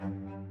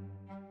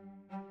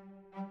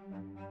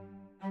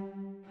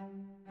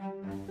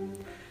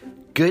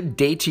Good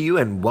day to you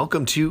and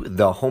welcome to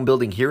The Home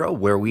Building Hero,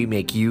 where we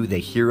make you the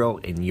hero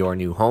in your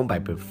new home by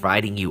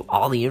providing you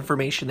all the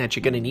information that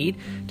you're going to need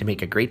to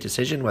make a great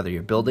decision, whether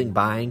you're building,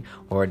 buying,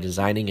 or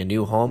designing a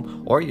new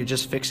home, or you're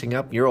just fixing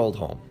up your old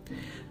home.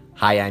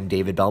 Hi, I'm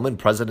David Bellman,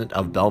 president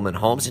of Bellman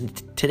Homes, and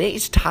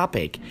today's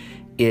topic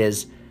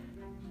is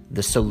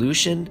the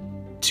solution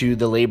to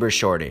the labor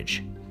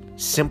shortage,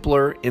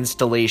 simpler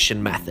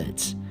installation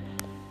methods.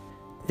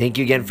 Thank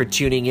you again for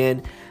tuning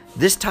in.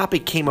 This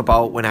topic came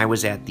about when I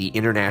was at the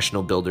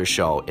International Builder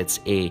Show. It's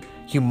a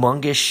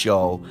humongous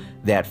show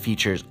that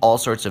features all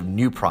sorts of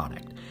new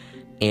product,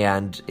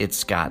 and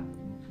it's got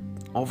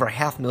over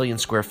 500,000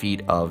 square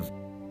feet of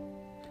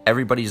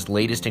everybody's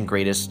latest and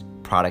greatest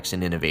products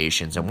and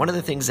innovations. And one of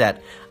the things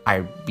that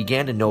I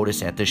began to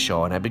notice at this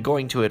show, and I've been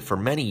going to it for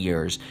many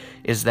years,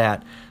 is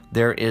that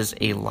there is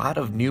a lot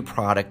of new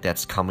product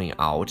that's coming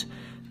out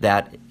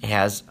that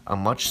has a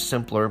much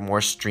simpler,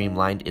 more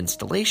streamlined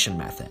installation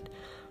method.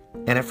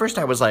 And at first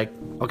I was like,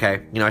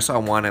 okay, I saw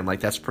one, I'm like,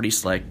 that's pretty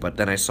slick. But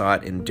then I saw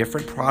it in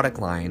different product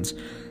lines,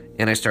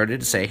 and I started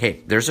to say,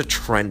 hey, there's a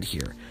trend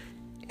here.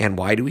 And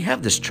why do we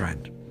have this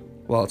trend?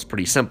 Well, it's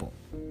pretty simple.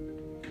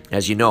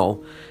 As you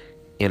know,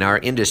 in our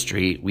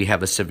industry, we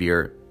have a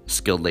severe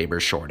skilled labor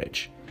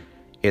shortage.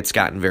 It's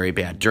gotten very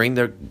bad. During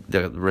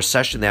the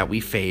recession that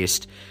we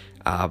faced,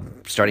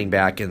 starting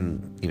back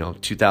in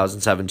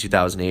 2007,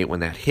 2008,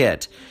 when that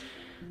hit,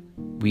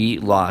 we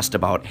lost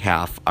about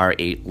half our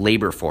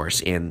labor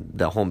force in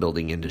the home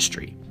building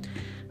industry.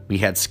 We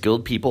had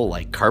skilled people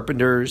like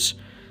carpenters,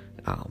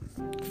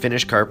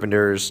 finish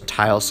carpenters,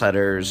 tile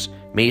setters,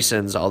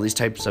 masons, all these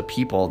types of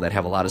people that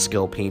have a lot of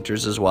skill,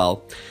 painters as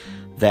well,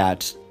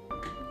 that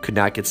could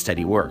not get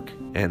steady work.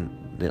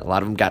 And a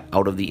lot of them got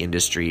out of the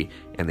industry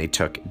and they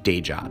took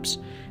day jobs.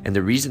 And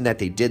the reason that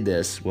they did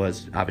this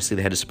was obviously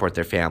they had to support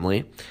their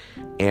family.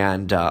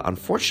 And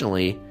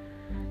unfortunately,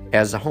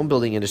 as the home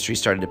building industry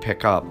started to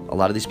pick up, a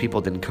lot of these people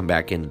didn't come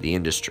back into the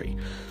industry.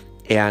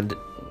 And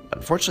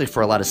unfortunately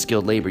for a lot of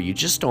skilled labor, you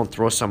just don't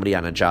throw somebody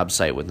on a job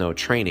site with no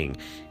training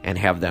and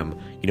have them,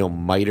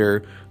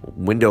 miter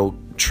window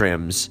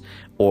trims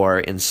or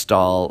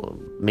install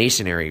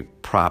masonry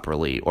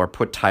properly or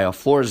put tile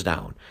floors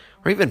down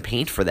or even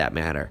paint for that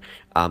matter.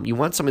 You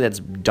want somebody that's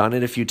done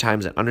it a few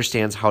times and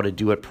understands how to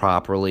do it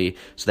properly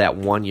so that,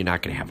 one, you're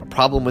not going to have a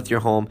problem with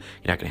your home,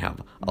 you're not going to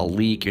have a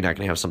leak, you're not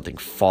going to have something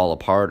fall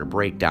apart or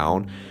break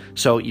down.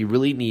 So you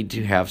really need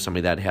to have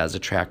somebody that has a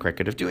track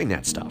record of doing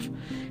that stuff.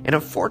 And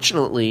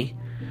unfortunately,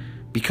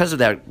 because of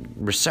that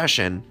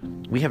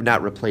recession, we have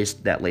not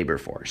replaced that labor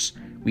force.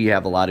 We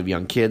have a lot of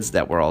young kids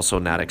that were also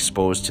not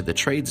exposed to the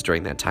trades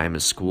during that time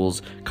as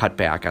schools cut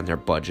back on their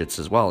budgets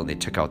as well, and they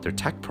took out their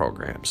tech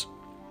programs.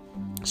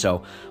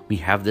 So we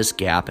have this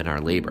gap in our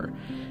labor.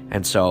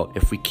 And so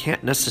if we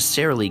can't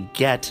necessarily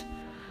get,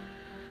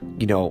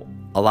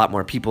 a lot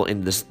more people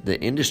in the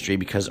industry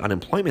because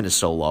unemployment is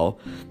so low,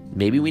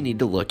 maybe we need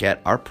to look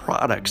at our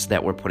products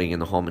that we're putting in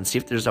the home and see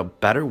if there's a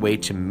better way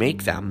to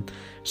make them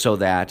so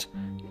that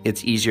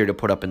it's easier to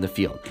put up in the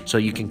field. So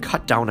you can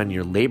cut down on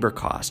your labor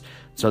costs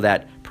so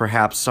that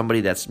perhaps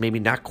somebody that's maybe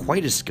not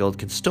quite as skilled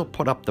can still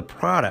put up the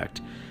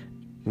product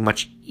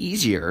much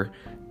easier.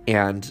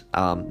 And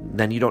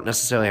then you don't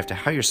necessarily have to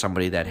hire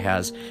somebody that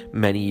has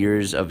many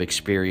years of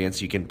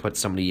experience. You can put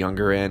somebody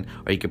younger in,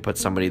 or you can put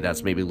somebody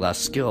that's maybe less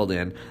skilled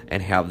in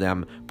and have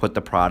them put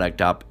the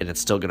product up, and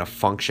it's still going to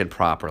function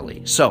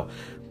properly. So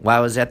while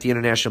I was at the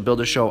International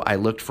Builder Show, I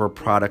looked for a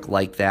product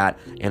like that,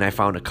 and I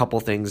found a couple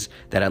things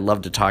that I'd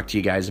love to talk to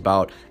you guys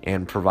about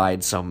and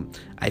provide some,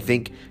 I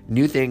think,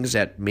 new things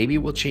that maybe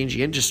will change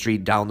the industry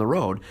down the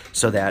road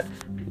so that,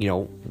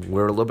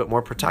 we're a little bit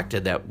more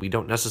protected, that we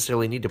don't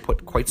necessarily need to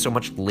put quite so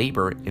much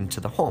labor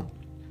into the home.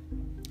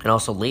 And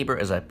also, labor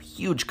is a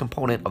huge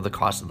component of the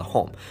cost of the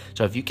home.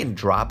 So if you can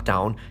drop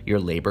down your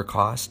labor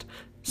cost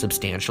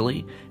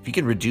substantially, if you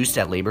can reduce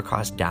that labor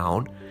cost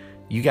down,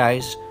 you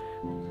guys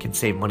can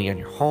save money on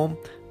your home.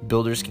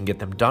 Builders can get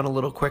them done a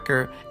little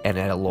quicker and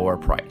at a lower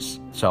price.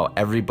 So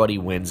everybody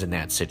wins in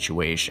that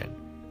situation,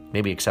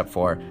 maybe except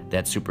for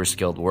that super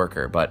skilled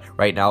worker. But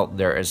right now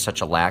there is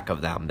such a lack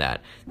of them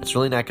that it's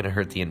really not going to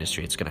hurt the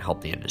industry. It's going to help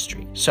the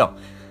industry. So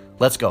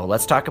let's go.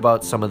 Let's talk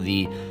about some of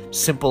the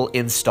simple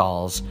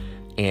installs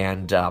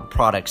and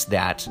products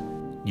that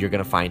you're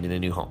going to find in a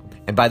new home.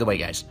 And by the way,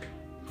 guys,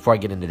 before I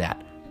get into that,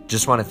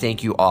 just want to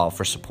thank you all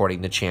for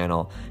supporting the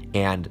channel.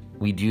 And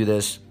we do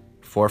this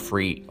for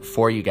free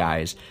for you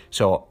guys.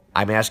 So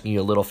I'm asking you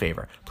a little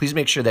favor. Please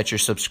make sure that you're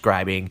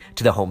subscribing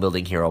to the Home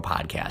Building Hero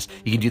podcast.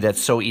 You can do that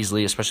so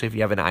easily, especially if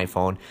you have an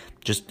iPhone.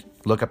 Just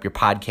look up your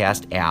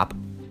podcast app,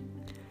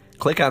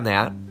 click on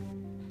that,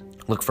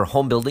 look for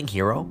Home Building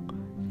Hero,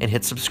 and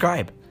hit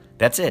subscribe.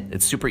 That's it.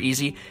 It's super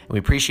easy, and we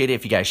appreciate it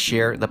if you guys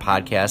share the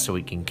podcast so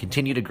we can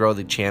continue to grow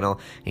the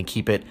channel and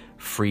keep it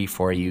free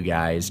for you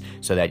guys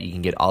so that you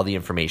can get all the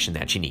information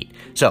that you need.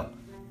 So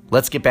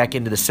let's get back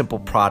into the simple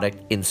product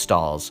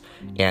installs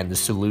and the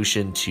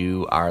solution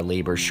to our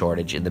labor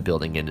shortage in the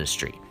building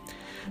industry.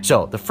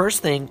 So the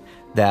first thing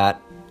that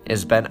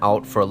has been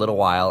out for a little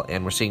while,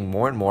 and we're seeing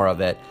more and more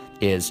of it,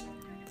 is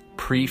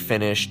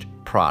pre-finished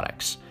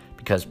products,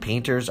 because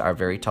painters are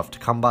very tough to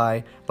come by.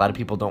 A lot of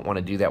people don't want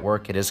to do that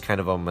work. It is kind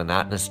of a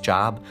monotonous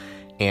job,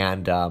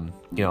 and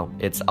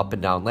it's up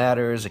and down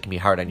ladders. It can be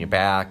hard on your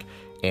back,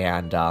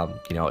 and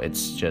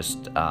it's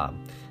just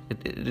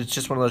it's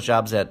just one of those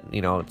jobs that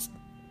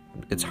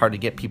it's hard to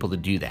get people to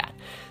do that.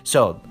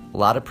 So a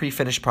lot of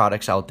pre-finished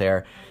products out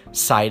there.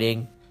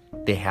 Siding,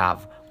 they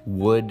have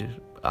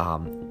wood,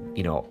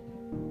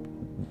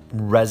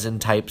 resin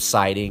type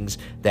sidings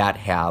that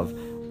have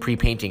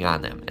pre-painting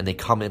on them, and they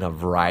come in a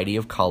variety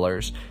of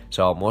colors.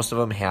 So most of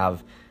them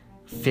have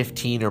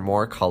 15 or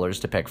more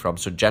colors to pick from,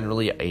 so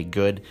generally a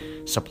good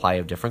supply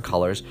of different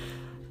colors,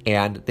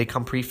 and they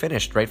come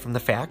pre-finished right from the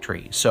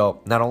factory.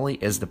 So not only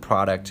is the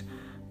product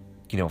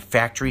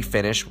factory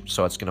finish,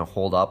 so it's going to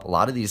hold up. A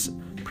lot of these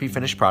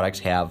pre-finished products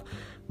have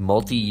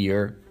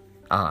multi-year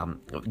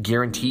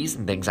guarantees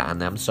and things on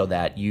them, so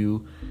that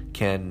you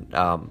can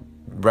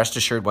rest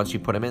assured once you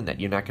put them in that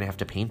you're not going to have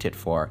to paint it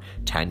for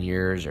 10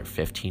 years or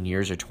 15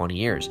 years or 20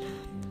 years.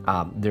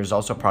 There's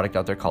also a product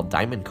out there called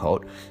Diamond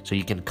Coat, so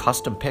you can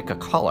custom pick a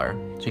color.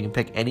 So you can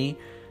pick any,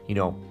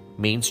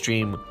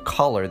 mainstream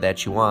color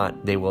that you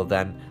want. They will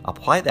then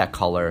apply that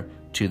color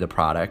to the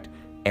product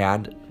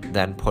and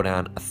then put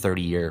on a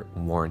 30-year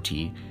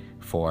warranty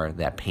for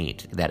that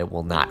paint, that it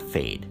will not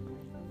fade.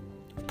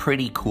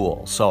 Pretty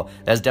cool. So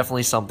that's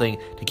definitely something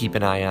to keep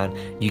an eye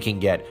on. You can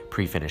get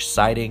pre-finished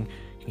siding.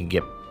 You can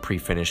get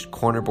pre-finished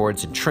corner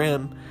boards and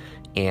trim,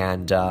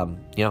 and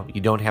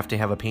you don't have to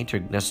have a painter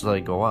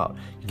necessarily go out.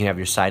 You can have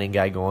your siding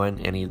guy go in,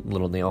 any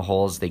little nail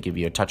holes, they give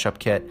you a touch-up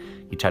kit.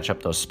 You touch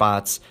up those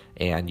spots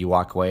and you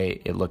walk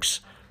away. It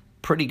looks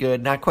pretty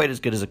good. Not quite as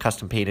good as a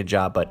custom painted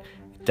job, but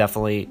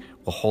definitely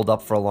will hold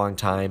up for a long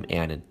time,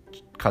 and it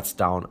cuts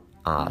down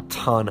a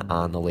ton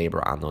on the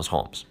labor on those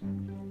homes.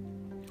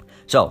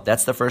 So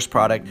that's the first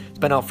product. It's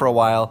been out for a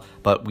while,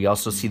 but we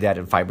also see that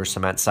in fiber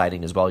cement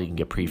siding as well. You can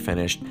get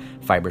pre-finished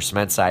fiber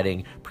cement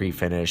siding,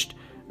 pre-finished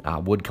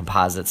wood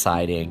composite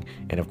siding,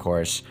 and of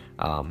course,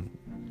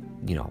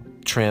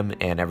 trim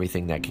and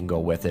everything that can go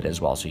with it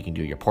as well. So you can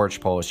do your porch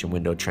posts, your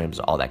window trims,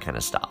 all that kind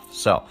of stuff.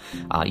 So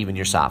even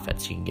your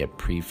soffits, you can get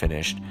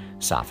pre-finished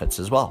soffits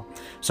as well.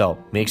 So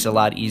makes it a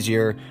lot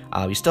easier.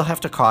 You still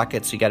have to caulk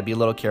it, so you got to be a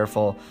little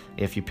careful.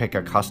 If you pick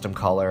a custom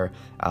color,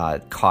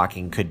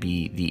 caulking could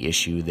be the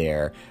issue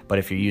there. But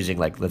if you're using,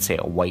 like, let's say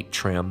a white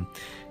trim,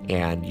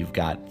 and you've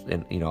got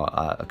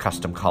a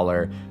custom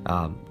color,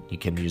 you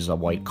can use a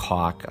white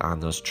caulk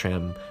on those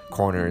trim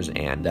corners,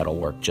 and that'll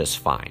work just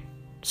fine.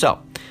 So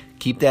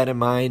keep that in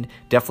mind.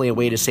 Definitely a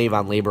way to save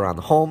on labor on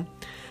the home.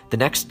 The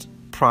next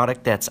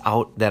product that's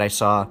out that I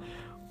saw,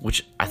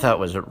 which I thought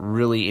was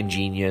really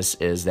ingenious,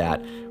 is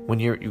that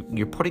when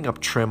you're putting up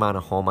trim on a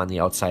home on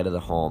the outside of the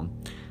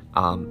home,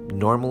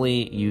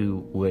 normally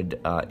you would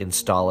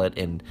install it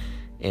and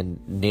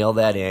nail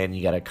that in.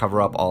 You got to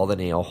cover up all the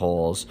nail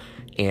holes,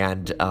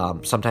 and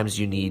sometimes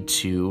you need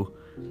to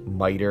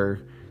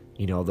miter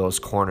those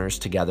corners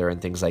together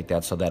and things like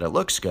that so that it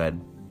looks good.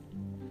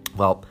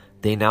 Well,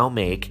 they now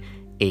make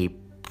a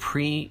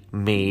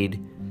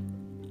pre-made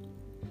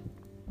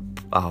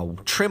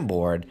trim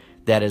board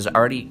that is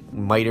already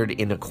mitered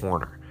in a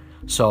corner.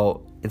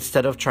 So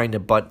instead of trying to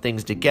butt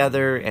things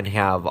together and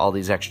have all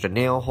these extra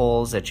nail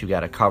holes that you got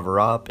to cover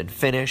up and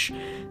finish,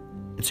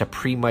 it's a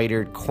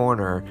pre-mitered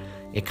corner.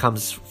 It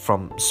comes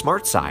from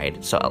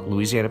SmartSide. So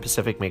Louisiana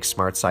Pacific makes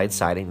SmartSide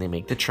siding. They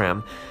make the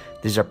trim.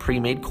 These are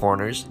pre-made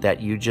corners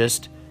that you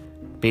just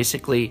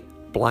basically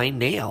blind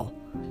nail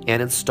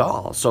and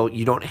install. So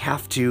you don't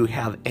have to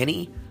have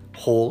any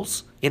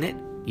holes in it.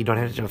 You don't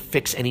have to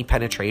fix any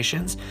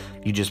penetrations.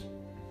 You just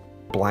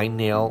blind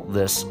nail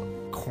this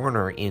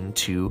corner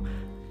into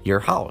your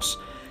house,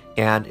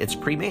 and it's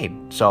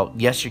pre-made. So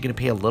yes, you're going to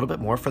pay a little bit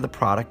more for the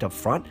product up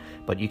front,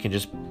 but you can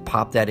just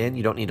pop that in.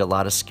 You don't need a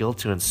lot of skill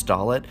to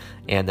install it,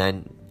 and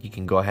then you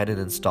can go ahead and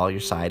install your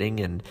siding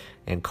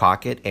and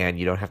caulk it, and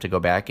you don't have to go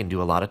back and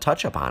do a lot of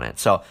touch-up on it.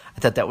 So I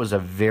thought that was a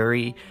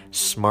very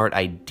smart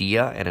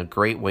idea and a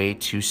great way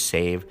to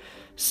save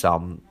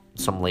some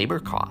labor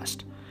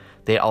cost.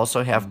 They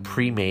also have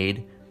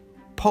pre-made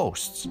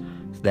posts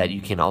that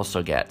you can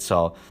also get.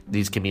 So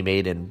these can be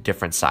made in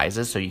different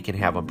sizes, so you can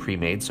have them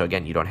pre-made. So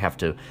again, you don't have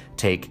to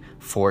take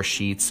 4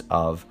 sheets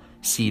of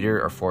cedar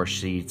or 4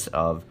 sheets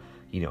of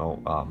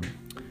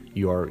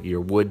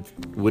your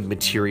wood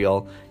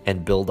material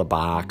and build a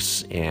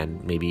box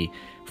and maybe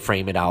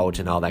frame it out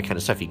and all that kind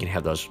of stuff. You can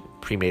have those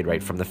pre-made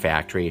right from the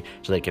factory,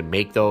 so they can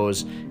make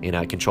those in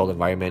a controlled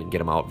environment and get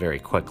them out very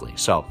quickly.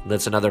 So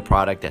that's another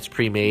product that's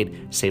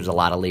pre-made, saves a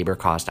lot of labor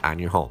cost on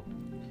your home.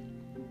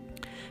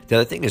 The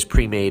other thing is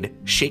pre-made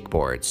shake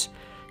boards,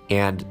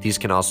 and these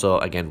can also,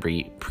 again,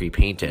 be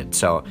pre-painted.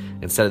 So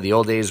instead of the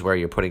old days where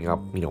you're putting up,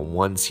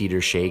 one cedar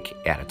shake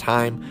at a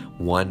time,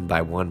 one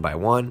by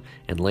one,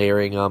 and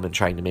layering them and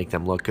trying to make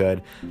them look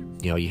good,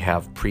 you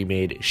have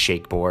pre-made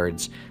shake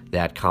boards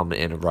that come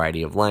in a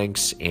variety of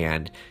lengths,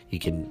 and you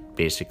can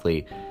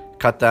basically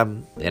cut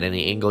them at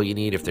any angle you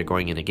need if they're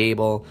going in a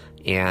gable,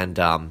 and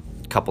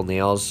couple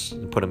nails,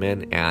 put them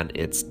in, and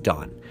it's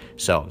done.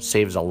 So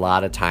saves a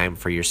lot of time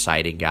for your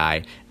siding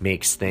guy,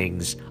 makes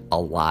things a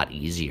lot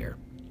easier.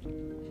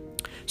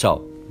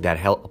 So that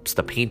helps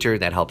the painter,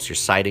 that helps your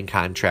siding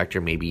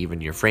contractor, maybe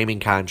even your framing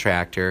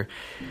contractor.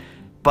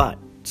 But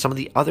some of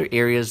the other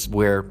areas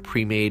where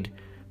pre-made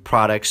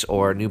products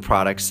or new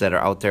products that are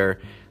out there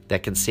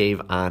that can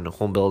save on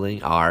home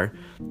building are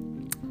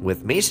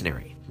with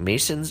masonry.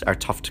 Masons are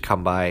tough to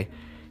come by.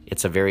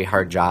 It's a very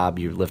hard job.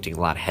 You're lifting a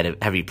lot of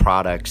heavy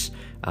products.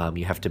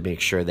 You have to make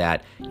sure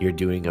that you're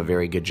doing a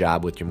very good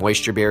job with your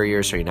moisture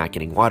barrier so you're not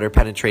getting water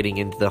penetrating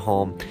into the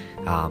home.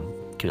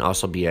 It can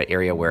also be an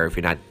area where if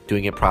you're not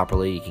doing it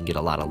properly, you can get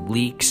a lot of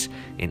leaks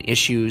and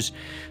issues.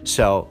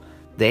 So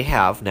they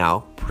have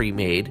now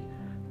pre-made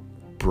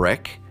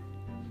brick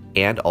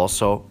and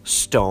also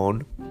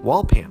stone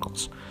wall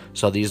panels.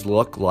 So these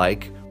look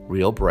like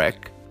real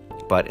brick,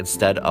 but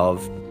instead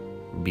of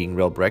being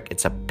real brick,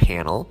 it's a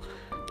panel,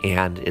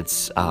 and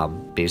it's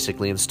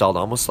basically installed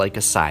almost like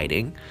a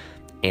siding,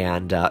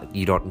 and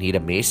you don't need a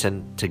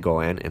mason to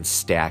go in and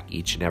stack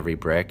each and every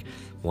brick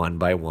one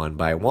by one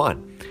by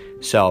one.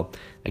 So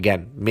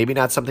again, maybe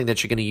not something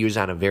that you're going to use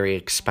on a very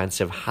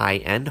expensive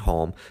high-end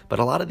home, but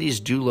a lot of these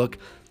do look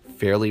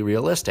fairly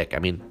realistic. I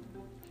mean,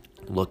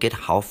 look at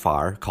how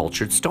far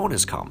cultured stone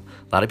has come.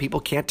 A lot of people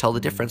can't tell the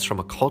difference from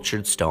a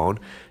cultured stone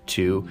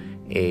to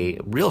a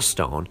real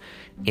stone,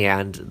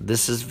 and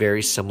this is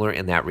very similar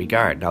in that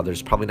regard. Now,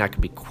 there's probably not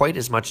going to be quite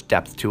as much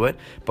depth to it,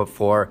 but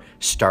for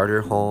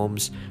starter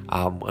homes,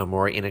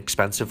 more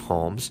inexpensive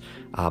homes,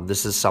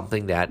 this is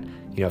something that,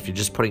 if you're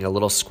just putting a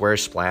little square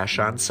splash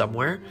on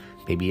somewhere,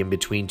 maybe in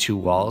between two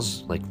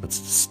walls, like that's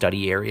the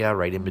study area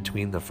right in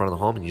between the front of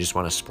the home, and you just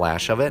want a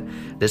splash of it,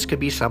 this could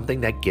be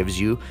something that gives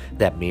you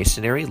that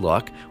masonry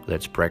look, whether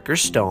it's brick or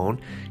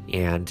stone,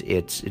 and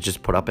it's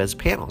just put up as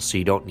panels, so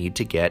you don't need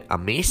to get a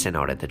mason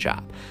out at the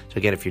job. So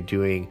again, if you're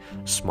doing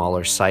a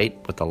smaller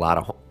site with a lot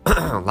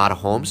of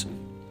homes,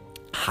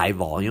 high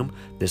volume,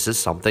 this is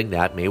something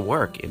that may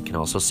work. It can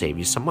also save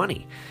you some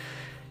money.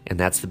 And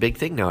that's the big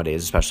thing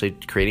nowadays, especially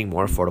creating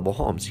more affordable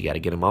homes. You got to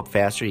get them up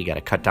faster. You got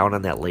to cut down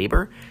on that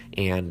labor.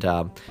 And,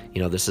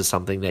 this is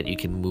something that you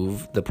can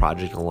move the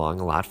project along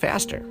a lot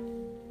faster.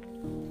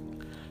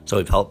 So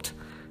we've helped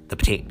the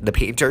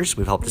painters.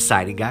 We've helped the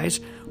siding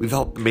guys. We've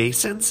helped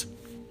masons.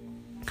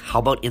 How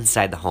about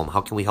inside the home?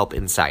 How can we help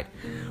inside?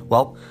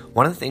 Well,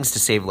 one of the things to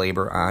save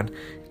labor on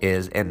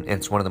is, and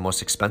it's one of the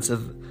most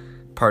expensive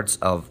parts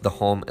of the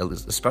home,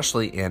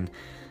 especially in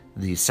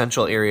the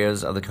central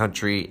areas of the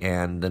country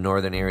and the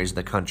northern areas of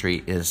the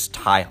country, is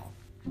tile.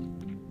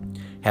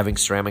 Having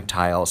ceramic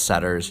tile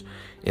setters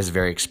is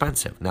very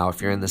expensive. Now,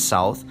 if you're in the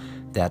south,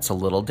 that's a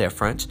little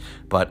different,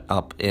 but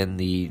up in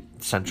the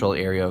central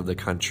area of the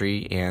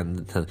country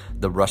and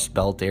the Rust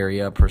Belt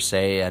area per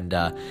se, and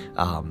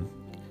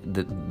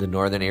the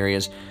northern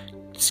areas,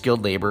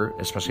 skilled labor,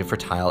 especially for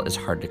tile, is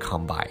hard to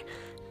come by.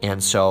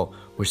 And so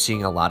we're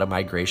seeing a lot of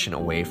migration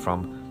away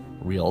from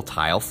real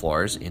tile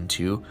floors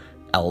into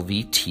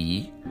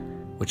LVT,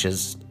 which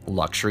is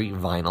luxury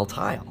vinyl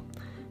tile.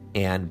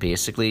 And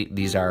basically,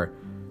 these are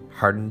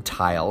hardened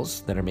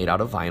tiles that are made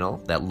out of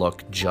vinyl that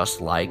look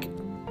just like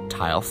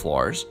tile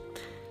floors,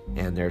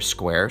 and they're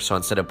square. So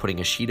instead of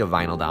putting a sheet of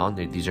vinyl down,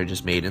 these are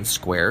just made in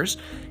squares,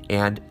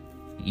 and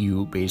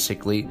you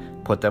basically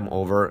put them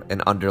over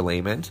an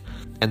underlayment,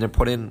 and they're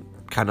put in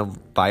kind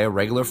of by a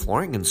regular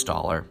flooring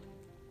installer.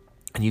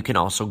 And you can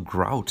also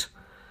grout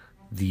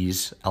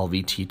these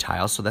LVT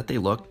tiles so that they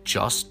look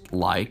just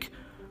like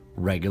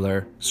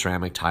regular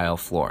ceramic tile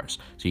floors.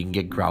 So you can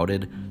get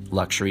grouted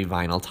luxury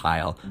vinyl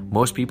tile.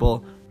 Most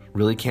people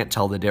really can't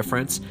tell the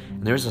difference,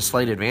 and there's a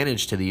slight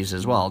advantage to these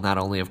as well. Not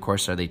only, of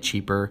course, are they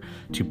cheaper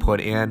to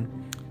put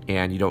in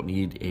and you don't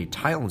need a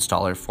tile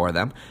installer for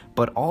them,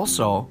 but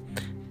also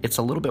it's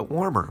a little bit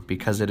warmer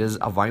because it is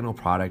a vinyl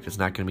product. It's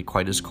not going to be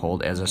quite as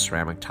cold as a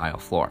ceramic tile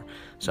floor.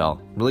 So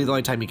really the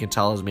only time you can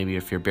tell is maybe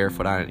if you're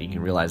barefoot on it, you can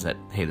realize that,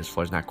 hey, this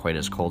floor is not quite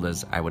as cold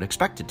as I would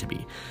expect it to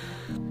be.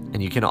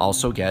 And you can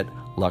also get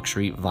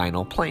luxury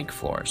vinyl plank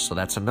floors. So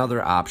that's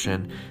another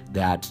option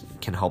that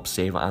can help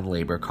save on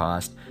labor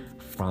cost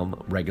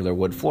from regular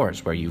wood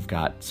floors, where you've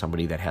got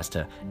somebody that has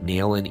to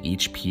nail in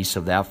each piece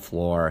of that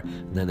floor,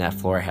 and then that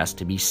floor has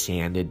to be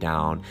sanded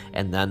down,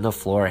 and then the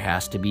floor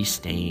has to be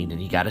stained,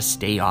 and you got to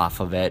stay off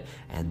of it,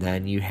 and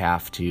then you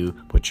have to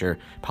put your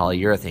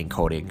polyurethane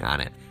coating on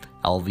it.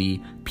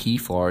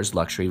 LVP floors,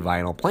 luxury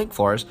vinyl plank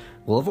floors,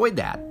 will avoid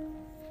that.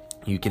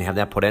 You can have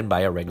that put in by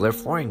a regular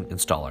flooring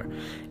installer,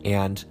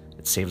 and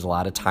it saves a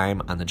lot of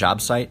time on the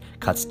job site,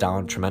 cuts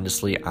down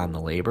tremendously on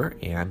the labor,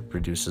 and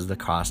reduces the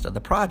cost of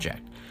the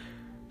project.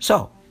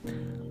 So,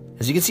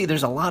 as you can see,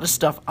 there's a lot of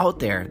stuff out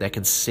there that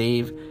can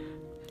save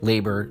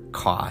labor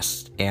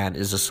costs and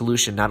is a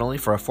solution not only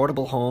for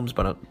affordable homes,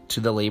 but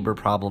to the labor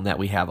problem that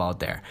we have out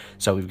there.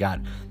 So we've got,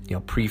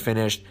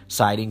 pre-finished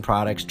siding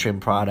products, trim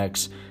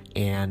products,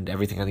 and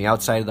everything on the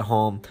outside of the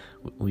home.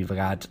 We've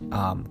got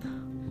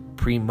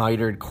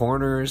pre-mitered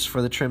corners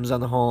for the trims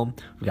on the home.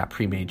 We've got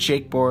pre-made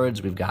shake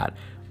boards. We've got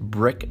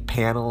brick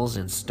panels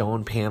and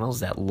stone panels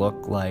that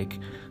look like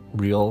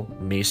real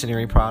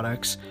masonry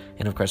products.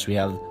 And of course, we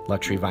have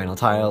luxury vinyl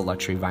tile,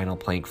 luxury vinyl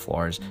plank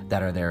floors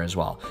that are there as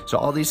well. So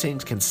all these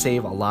things can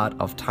save a lot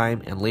of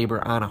time and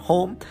labor on a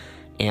home,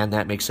 and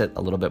that makes it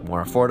a little bit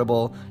more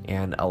affordable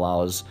and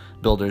allows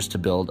builders to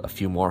build a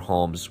few more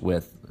homes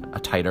with a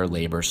tighter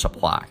labor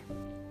supply.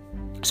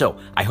 So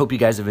I hope you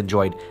guys have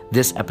enjoyed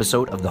this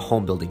episode of the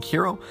Home Building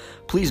Hero.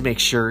 Please make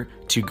sure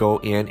to go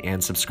in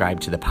and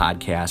subscribe to the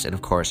podcast. And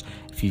of course,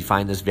 if you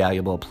find this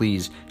valuable,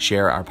 please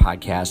share our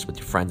podcast with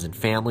your friends and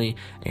family.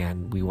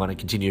 And we want to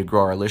continue to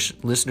grow our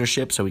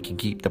listenership so we can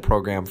keep the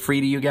program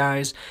free to you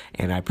guys.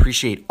 And I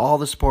appreciate all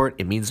the support.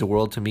 It means the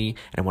world to me.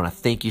 And I want to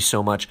thank you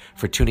so much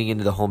for tuning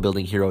into the Home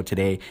Building Hero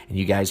today. And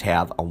you guys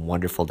have a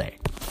wonderful day.